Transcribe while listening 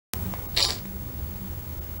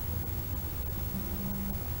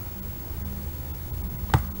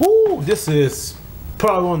Woo, this is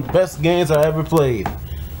probably one of the best games I ever played.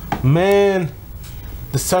 Man,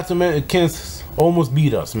 the Sacramento Kings almost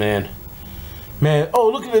beat us, man. Man, oh,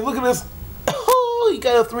 look at it, look at this. Oh, he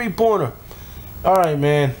got a three-pointer. All right,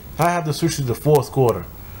 man, I have to switch to the fourth quarter.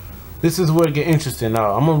 This is where it gets interesting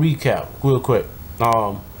now. I'm gonna recap real quick.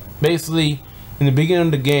 Basically, in the beginning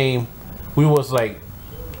of the game, we was like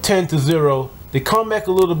 10-0. They come back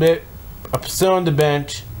a little bit. I sit on the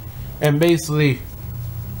bench, and basically,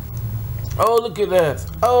 oh, look at that.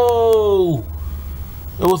 Oh,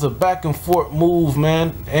 it was a back and forth move,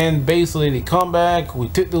 man. And basically, they come back. We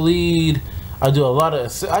took the lead. I do a lot of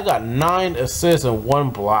assists. I got 9 assists and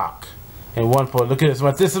 1 block and 1 point. Look at this.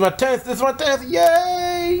 This is my 10th. This is my 10th.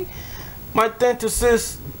 Yay! My 10th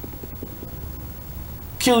assist.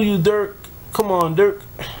 Kill you, Dirk. Come on, Dirk.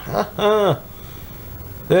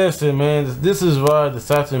 Listen, man. This is why the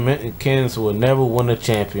Sacramento Kings will never win a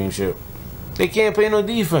championship. They can't play no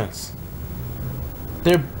defense.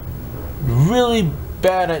 They're really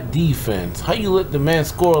bad at defense. How you let the man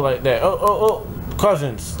score like that? Oh,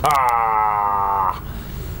 Cousins.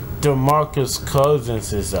 DeMarcus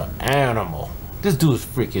Cousins is an animal. This dude is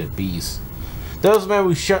freaking beast. Those man,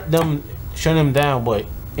 we shut him down, but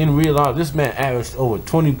in real life, this man averaged over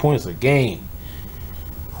 20 points a game.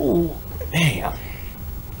 Ooh, damn.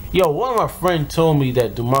 Yo, one of my friends told me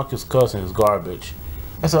that DeMarcus Cousins is garbage.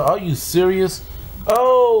 I said, are you serious?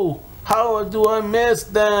 Oh, how do I miss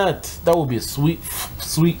that? That would be a sweet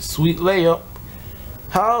layup.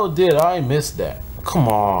 How did I miss that? Come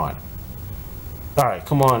on. All right,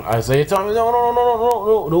 come on, Isaiah Thomas.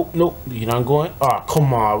 No. You're not going. Oh,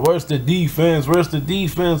 come on. Where's the defense? Where's the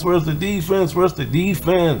defense? Where's the defense? Where's the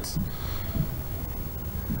defense?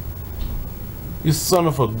 You son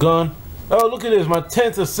of a gun. Oh, look at this. My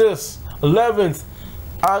 10th assist. 11th.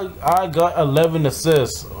 I got 11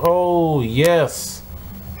 assists. Oh, yes.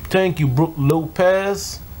 Thank you, Brook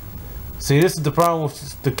Lopez. See, this is the problem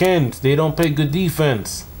with the Kings. They don't play good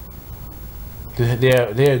defense.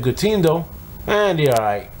 They're a good team, though. And they're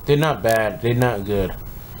alright. They're not bad. They're not good.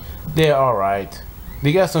 They're alright.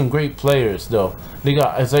 They got some great players, though. They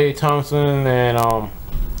got Isaiah Thompson and, oh,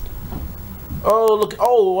 look.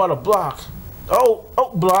 Oh, what a block. Oh,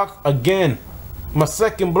 block again. My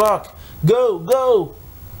second block. Go.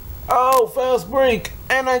 Oh, fast break.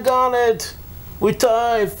 And I got it. We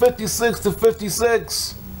tied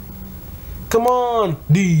 56-56. Come on.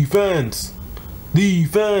 Defense.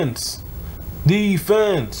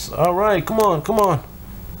 All right, come on.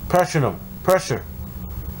 Pressure them. Pressure.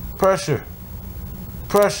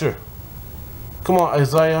 Come on,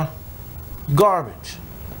 Isaiah. Garbage.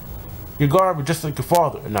 You're garbage, just like your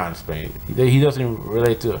father. Nah, in Spain. He doesn't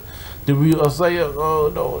relate to the real Isaiah.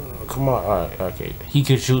 Oh no, come on. All right, okay. He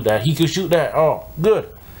could shoot that. Oh, good.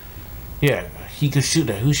 Yeah, he could shoot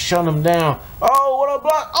that. Who shut him down? Oh, what a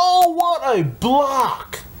block! Oh, what a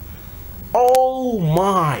block! Oh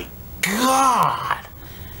my God!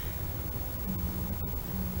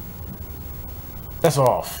 That's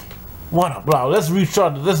off. What a block! Let's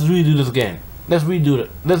restart. Let's redo this again. Let's redo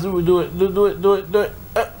it. Do it.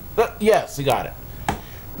 Yes, he got it.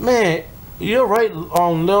 Man, you're right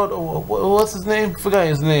on what's his name? Forgot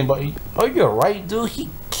his name, but oh, you're right, dude. He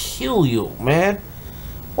kill you, man.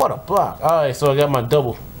 What a block. All right, so I got my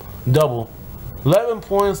double. 11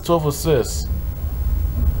 points, 12 assists.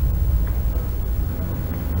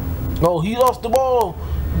 Oh, he lost the ball.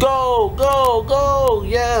 Go.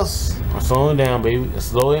 Yes. I'm slowing down, baby.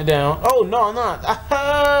 Slow it down. Oh, no, I'm not.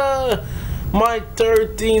 My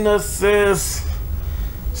 13 assists.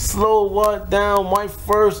 Slow what down? My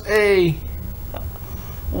first A.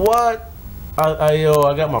 What? I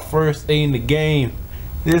got my first A in the game.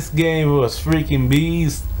 This game was freaking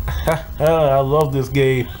beast. I love this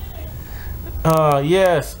game.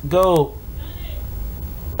 Yes, go.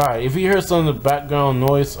 Alright, if you hear some of the background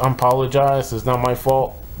noise, I apologize. It's not my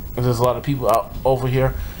fault. There's a lot of people out over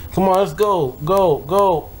here. Come on, let's go.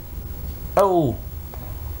 Oh,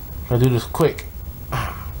 I'll do this quick.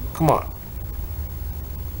 Come on.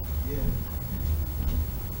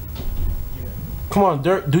 Come on,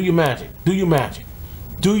 Dirk, do your magic.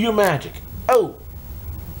 Oh!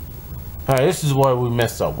 Alright, this is where we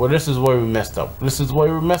messed up.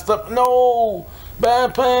 No!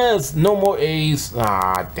 Bad pass! No more A's.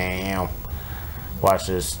 Ah, damn. Watch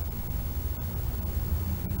this.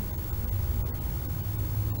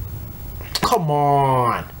 Come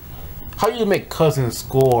on! How you make Cousins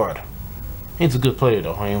scored? He's a good player,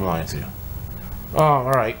 though. I ain't lying to you.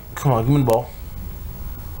 Alright. Come on, give me the ball.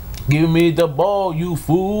 Give me the ball, you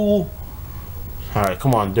fool. Alright,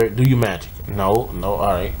 come on, Dirk, do your magic. No,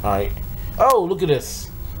 alright. Oh, look at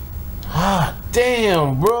this. Ah,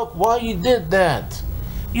 Damn, Brooke, why you did that?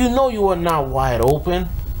 You know you were not wide open.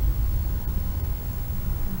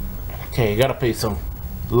 Okay, you gotta pay some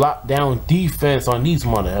lockdown defense on these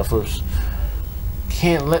mother effers.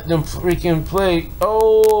 Can't let them freaking play.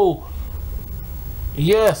 Oh,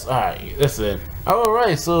 yes. All right, that's it. All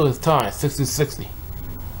right, so it's time. 60-60.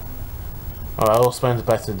 All right, I'll spend it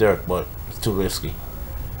back to Dirk, but it's too risky.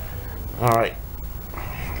 All right.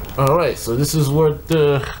 All right, so this is where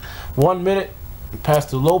the 1 minute pass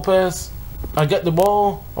to Lopez. I get the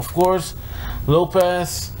ball, of course.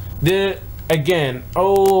 Lopez did it again.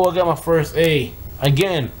 Oh, I got my first A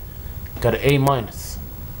again. Got an A minus.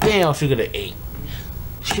 Damn, I should get an A.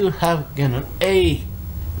 Should have gotten an A.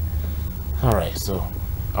 All right, so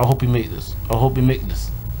I hope he made this. I hope he made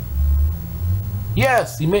this.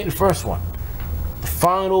 Yes, he made the first one. The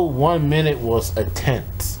final 1 minute was a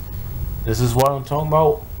tenth. This is what I'm talking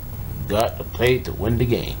about. Got to play to win the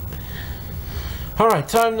game. All right,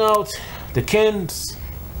 timeout. The Kings.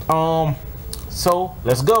 So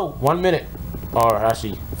let's go. 1 minute, or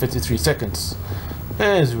actually 53 seconds.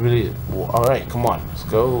 And it's really all right. Come on, let's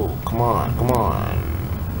go. Come on, come on.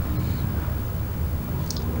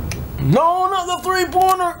 No, not the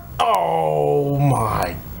three-pointer. Oh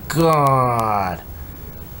my God.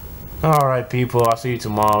 All right, people. I'll see you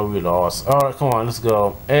tomorrow. We lost. All right, come on, let's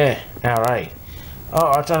go. All right.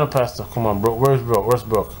 Oh, I'm trying to pass the. Come on, Brooke. Where's Brooke? Where's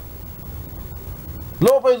Brooke?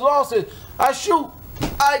 Lopez lost it. I shoot.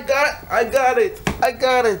 I got it. I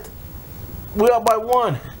got it. We are by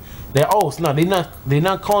one. It's not. They're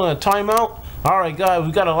not calling a timeout. All right, guys.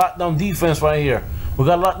 We got to lock down defense right here. We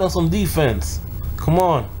got to lock down some defense. Come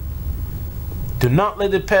on. Do not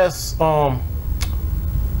let it pass. The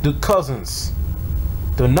Cousins.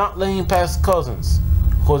 Do not let him pass Cousins.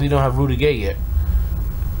 Of course, he don't have Rudy Gay yet.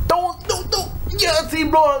 Don't. Yes, he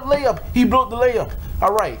blew a layup. He blew the layup.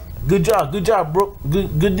 All right. Good job, bro.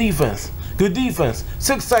 Good defense. Good defense.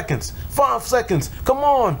 6 seconds. 5 seconds. Come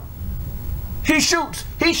on. He shoots.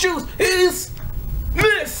 He's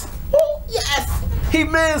miss. Oh, yes. He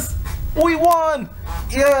missed. We won.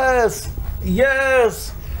 Yes.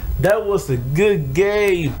 That was a good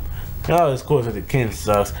game. Oh, of course, the Kings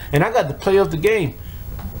sucks. And I got the player of the game.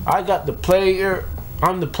 I'm the player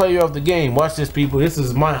of the game. Watch this, people. This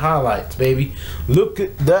is my highlights, baby. Look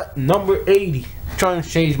at that number 80. Trying to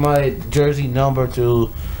change my jersey number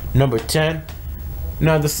to number 10.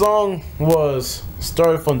 Now the song was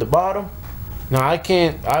started from the bottom. Now I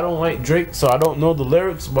don't like Drake, so I don't know the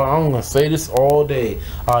lyrics, but I'm gonna say this all day.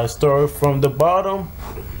 I start from the bottom.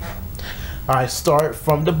 I start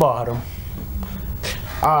from the bottom.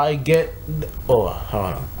 I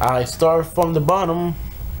start from the bottom.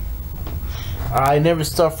 I never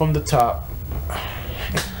start from the top.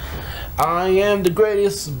 I am the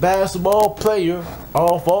greatest basketball player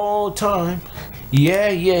of all time.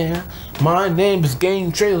 Yeah. My name is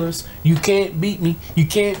Game Trailers. You can't beat me.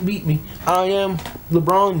 I am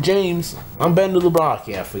LeBron James. I'm better than LeBron. I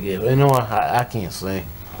can't forget. You know what? I can't sing.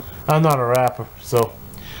 I'm not a rapper. So,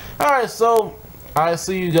 alright, so I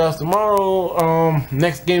see you guys tomorrow.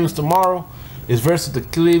 Next game is tomorrow. It's versus the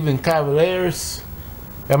Cleveland Cavaliers.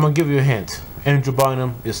 I'm gonna give you a hint. Andrew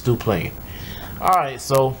Bynum is still playing. Alright,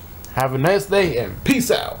 so have a nice day and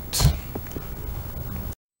peace out.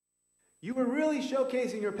 You were really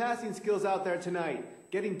showcasing your passing skills out there tonight,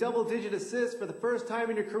 getting double-digit assists for the first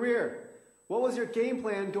time in your career. What was your game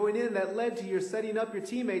plan going in that led to your setting up your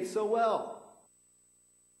teammates so well?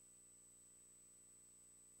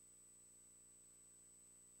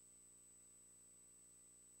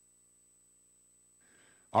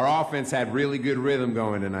 Our offense had really good rhythm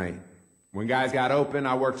going tonight. When guys got open,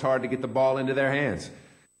 I worked hard to get the ball into their hands.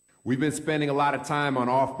 We've been spending a lot of time on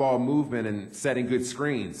off-ball movement and setting good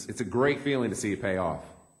screens. It's a great feeling to see it pay off.